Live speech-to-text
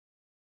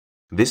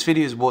This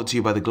video is brought to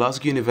you by the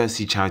Glasgow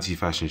University Charity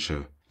Fashion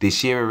Show.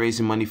 This year we're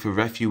raising money for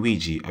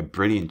Refuigi, a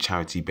brilliant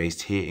charity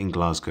based here in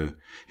Glasgow,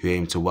 who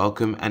aim to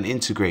welcome and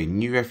integrate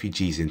new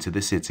refugees into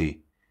the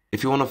city.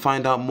 If you want to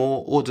find out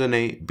more or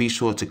donate, be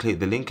sure to click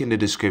the link in the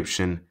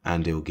description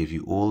and it will give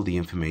you all the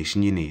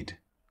information you need.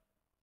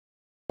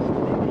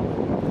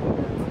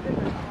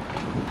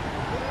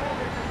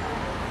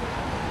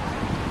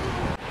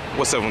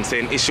 What's everyone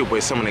saying? It's your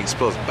boy Someone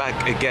Explores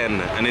back again,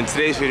 and in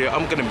today's video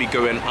I'm going to be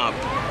going up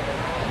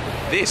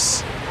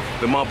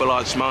the Marble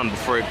Arch Mound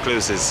before it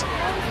closes.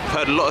 I've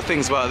heard a lot of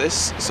things about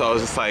this, so I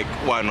was just like,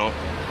 why not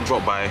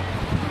drop by,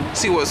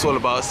 see what it's all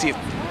about, see if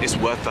it's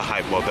worth the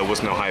hype. Well, there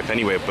was no hype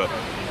anyway, but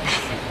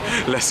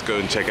let's go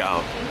and check it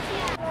out.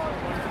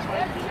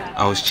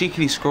 I was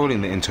cheekily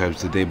scrolling the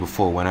interwebs the day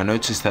before when I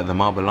noticed that the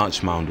Marble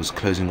Arch Mound was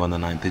closing on the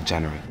 9th of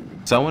January.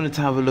 So I wanted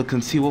to have a look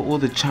and see what all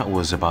the chat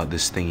was about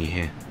this thingy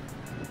here.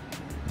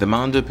 The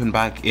mound opened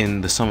back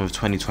in the summer of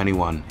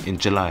 2021, in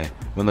July,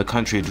 when the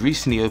country had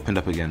recently opened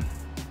up again.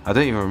 I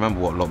don't even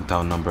remember what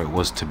lockdown number it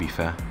was, to be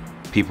fair.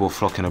 People were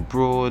flocking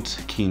abroad,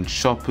 keen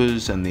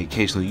shoppers, and the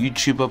occasional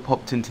YouTuber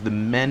popped into the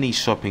many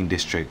shopping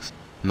districts.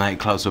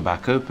 Nightclubs were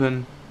back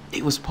open.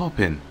 It was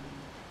popping.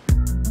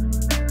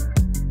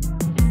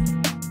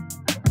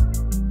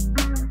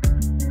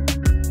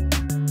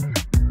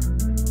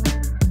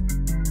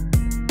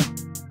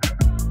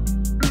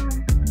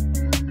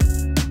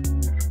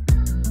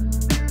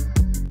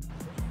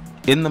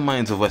 In the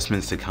minds of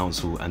Westminster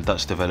Council and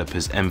Dutch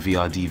developers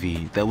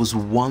MVRDV, there was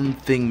one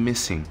thing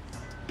missing.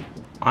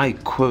 I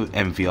quote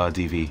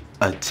MVRDV,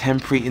 "a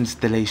temporary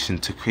installation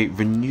to create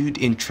renewed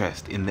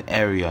interest in the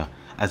area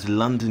as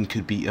London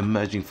could be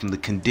emerging from the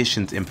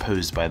conditions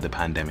imposed by the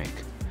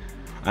pandemic."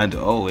 And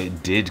oh,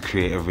 it did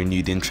create a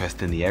renewed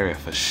interest in the area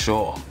for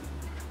sure.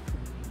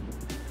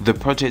 The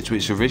project,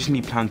 which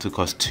originally planned to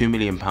cost £2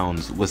 million,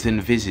 was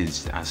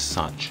envisaged as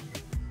such.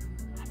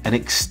 An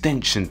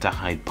extension to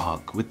Hyde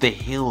Park, with the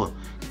hill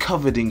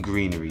covered in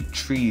greenery,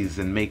 trees,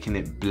 and making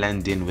it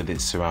blend in with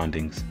its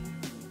surroundings.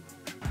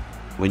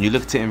 When you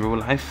look at it in real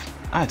life,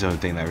 I don't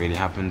think that really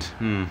happened.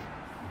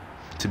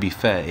 To be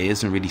fair, it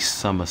isn't really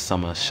summer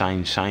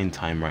shine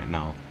time right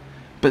now.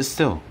 But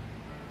still,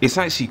 it's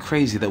actually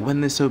crazy that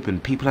when this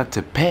opened, people had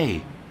to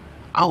pay.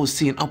 I was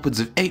seeing upwards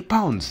of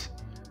 £8.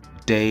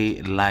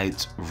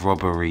 Daylight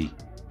robbery.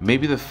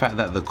 Maybe the fact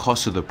that the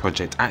cost of the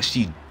project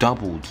actually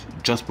doubled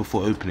just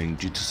before opening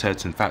due to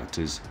certain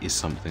factors is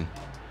something.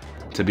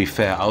 To be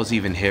fair, I was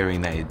even hearing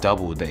that it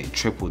doubled, that it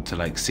tripled to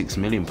like £6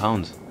 million.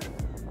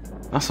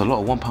 That's a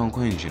lot of £1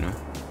 coins, you know.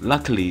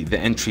 Luckily, the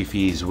entry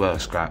fees were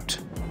scrapped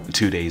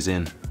 2 days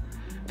in.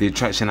 The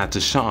attraction had to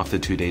shut after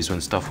 2 days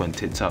when stuff went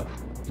tits up.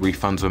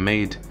 Refunds were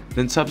made,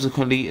 then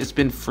subsequently it's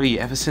been free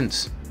ever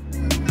since.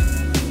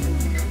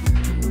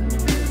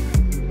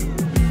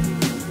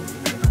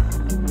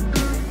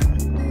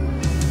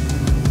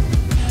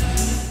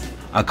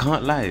 I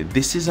can't lie,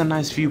 this is a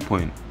nice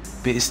viewpoint,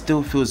 but it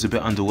still feels a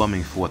bit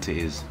underwhelming for what it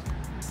is.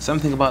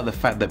 Something about the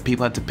fact that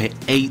people had to pay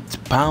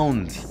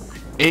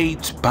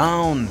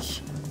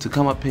 £8 to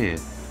come up here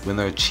when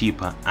there are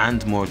cheaper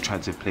and more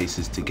attractive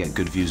places to get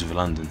good views of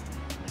London.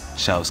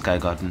 Shout out Sky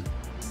Garden,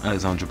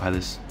 Alexandra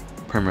Palace,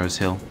 Primrose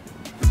Hill.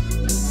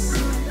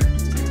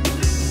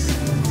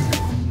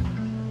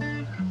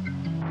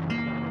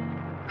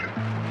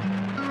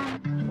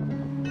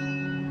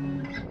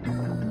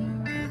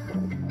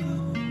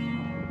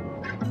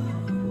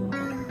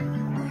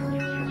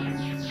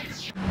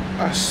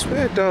 I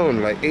swear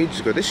down, like ages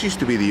ago, this used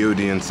to be the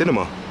Odeon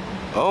cinema.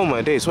 Oh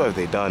my days, what have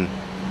they done?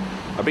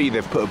 I bet you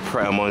they've put a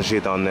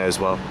Pret-a-Manger down there as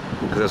well.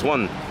 Because there's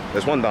one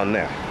down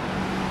there.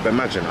 But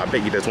imagine, I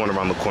bet you there's one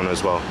around the corner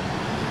as well.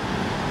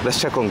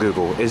 Let's check on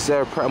Google. Is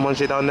there a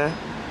Pret-a-Manger down there?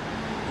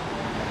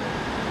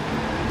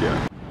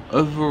 Yeah.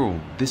 Overall,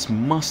 this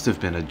must have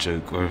been a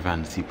joke or a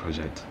vanity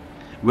project.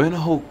 We're in a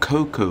whole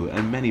cocoa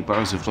and many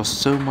boroughs have lost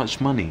so much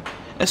money,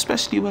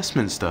 especially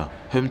Westminster,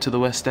 home to the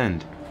West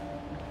End.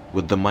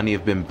 Would the money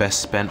have been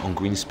best spent on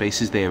green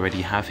spaces they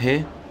already have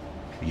here?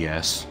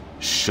 Yes,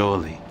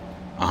 surely.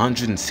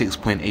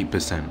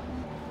 106.8%.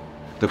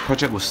 The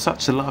project was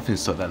such a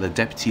laughingstock that the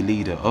deputy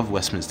leader of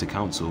Westminster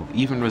Council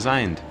even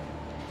resigned.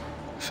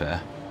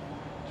 Fair.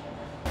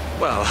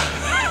 Well,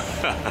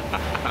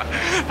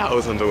 that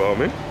was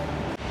underwhelming.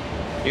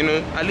 You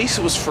know, at least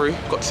it was free.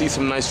 Got to see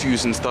some nice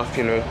views and stuff,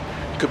 you know.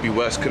 Could be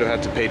worse, could have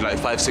had to pay like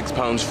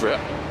 £5–6 for it.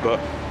 But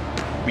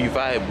we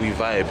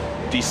vibe.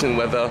 Decent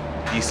weather,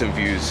 decent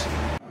views.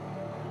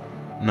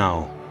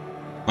 Now,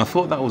 I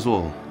thought that was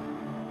all.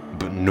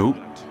 But nope.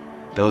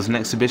 There was an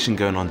exhibition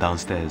going on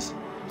downstairs.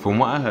 From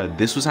what I heard,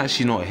 this was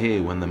actually not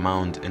here when the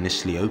mound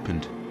initially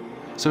opened.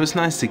 So it's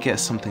nice to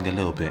get something a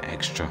little bit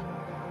extra.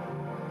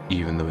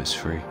 Even though it's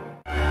free.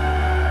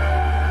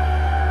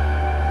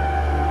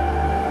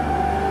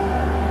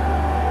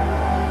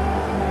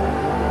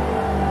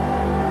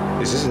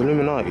 Is this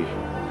Illuminati?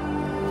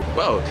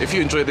 Well, if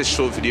you enjoyed this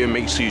short video,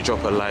 make sure you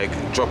drop a like,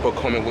 drop a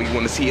comment what you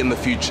want to see in the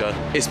future.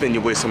 It's been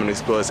your boy Someone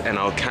Explores, and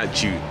I'll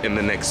catch you in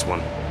the next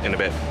one in a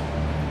bit.